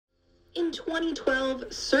In 2012,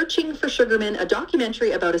 Searching for Sugarman, a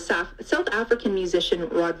documentary about a South African musician,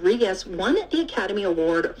 Rodriguez, won the Academy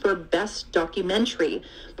Award for Best Documentary.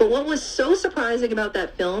 But what was so surprising about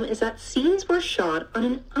that film is that scenes were shot on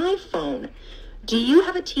an iPhone. Do you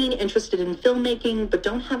have a teen interested in filmmaking but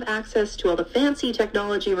don't have access to all the fancy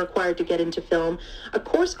technology required to get into film? A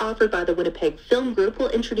course offered by the Winnipeg Film Group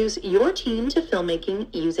will introduce your teen to filmmaking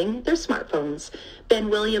using their smartphones. Ben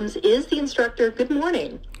Williams is the instructor. Good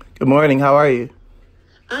morning. Good morning. How are you?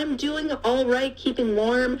 I'm doing all right, keeping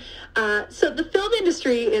warm. So the film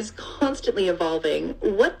industry is constantly evolving.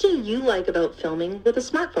 What do you like about filming with a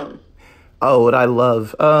smartphone? Oh, what I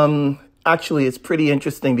love. Actually, it's pretty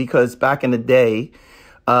interesting because back in the day,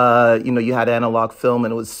 you had analog film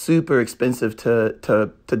and it was super expensive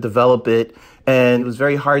to develop it. And it was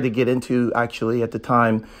very hard to get into actually at the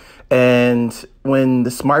time. And when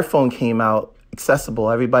the smartphone came out,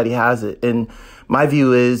 accessible, everybody has it. And my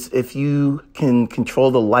view is if you can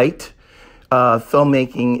control the light,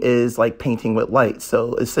 filmmaking is like painting with light.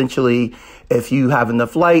 So essentially, if you have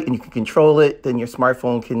enough light and you can control it, then your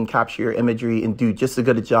smartphone can capture your imagery and do just as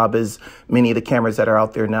good a job as many of the cameras that are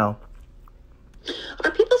out there now.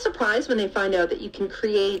 Are people surprised when they find out that you can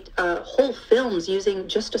create whole films using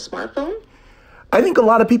just a smartphone? I think a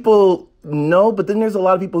lot of people know, but then there's a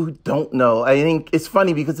lot of people who don't know. I think it's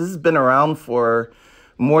funny because this has been around for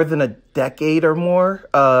more than a decade or more,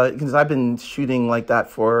 because I've been shooting like that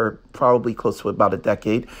for probably close to about a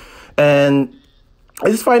decade. And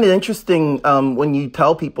I just find it interesting when you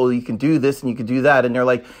tell people you can do this and you can do that, and they're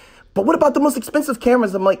like, but what about the most expensive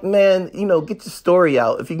cameras? I'm like, man, get your story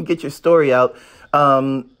out. If you can get your story out,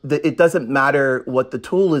 it doesn't matter what the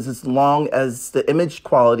tool is as long as the image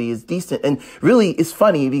quality is decent. And really, it's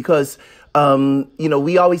funny because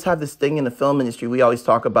we always have this thing in the film industry. We always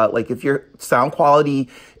talk about, like, if your sound quality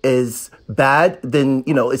is bad, then,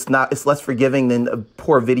 it's less forgiving than a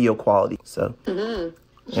poor video quality. So,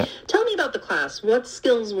 yeah. Tell me about the class. What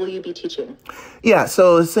skills will you be teaching? Yeah.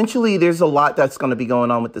 So essentially there's a lot that's going to be going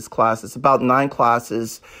on with this class. It's about 9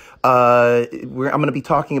 classes. I'm going to be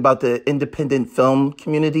talking about the independent film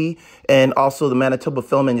community and also the Manitoba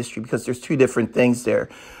film industry, because there's 2 different things there.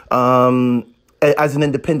 As an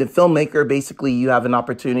independent filmmaker, basically you have an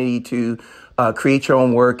opportunity to create your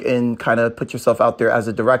own work and kind of put yourself out there as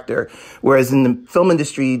a director. Whereas in the film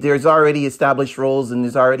industry, there's already established roles and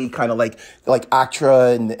there's already kind of like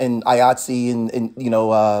ACTRA and IATSE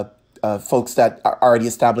and folks that are already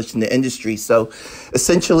established in the industry. So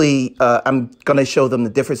essentially, I'm going to show them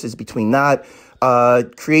the differences between that,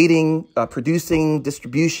 creating, producing,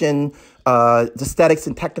 distribution, the aesthetics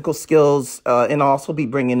and technical skills, and I'll also be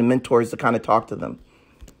bringing in mentors to kind of talk to them.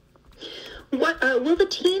 What will the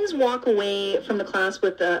teens walk away from the class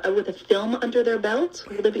with a film under their belt?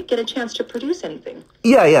 Will they get a chance to produce anything?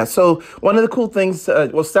 Yeah. So one of the cool things,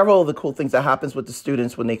 several of the cool things that happens with the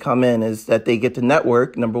students when they come in is that they get to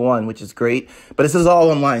network, number one, which is great. But this is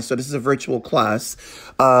all online, so this is a virtual class.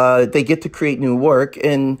 They get to create new work,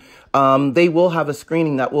 and they will have a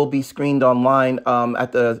screening that will be screened online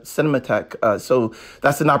at the Cinematheque. So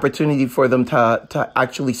that's an opportunity for them to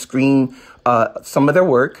actually screen some of their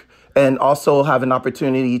work, and also have an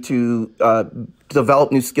opportunity to develop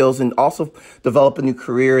new skills and also develop a new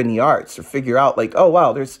career in the arts, or figure out like, oh,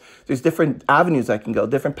 wow, there's different avenues I can go,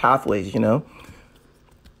 different pathways,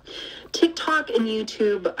 TikTok and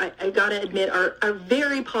YouTube, I gotta admit, are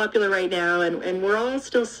very popular right now, and we're all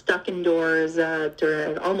still stuck indoors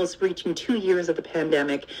during almost reaching 2 years of the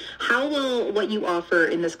pandemic. How will what you offer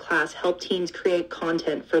in this class help teens create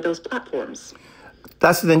content for those platforms?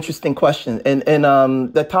 That's an interesting question. And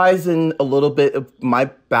that ties in a little bit of my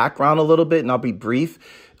background a little bit, and I'll be brief.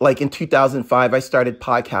 Like in 2005, I started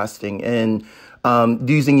podcasting and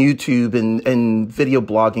using YouTube and video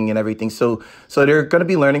blogging and everything. So they're going to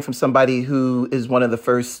be learning from somebody who is one of the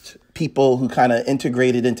first people who kind of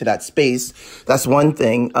integrated into that space. That's one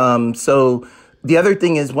thing. So the other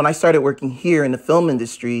thing is, when I started working here in the film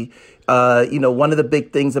industry, one of the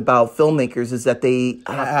big things about filmmakers is that they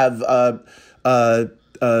have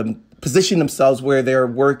position themselves where their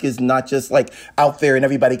work is not just like out there and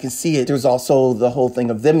everybody can see it. There's also the whole thing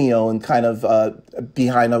of Vimeo and kind of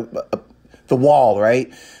behind the wall,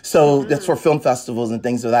 right? So that's for film festivals and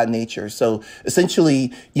things of that nature. So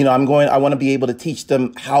essentially, I want to be able to teach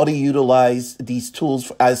them how to utilize these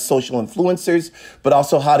tools as social influencers, but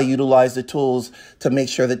also how to utilize the tools to make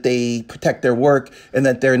sure that they protect their work and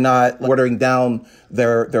that they're not watering down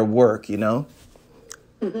their work,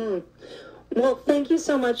 Mm-hmm. Well, thank you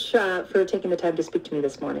so much for taking the time to speak to me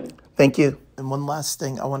this morning. Thank you. And one last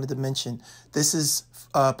thing I wanted to mention. This is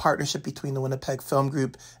partnership between the Winnipeg Film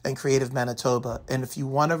Group and Creative Manitoba. And if you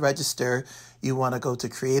want to register, you want to go to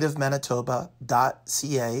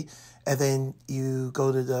creativemanitoba.ca, and then you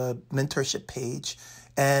go to the mentorship page.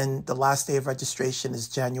 And the last day of registration is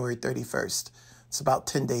January 31st. It's about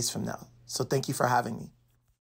 10 days from now. So thank you for having me.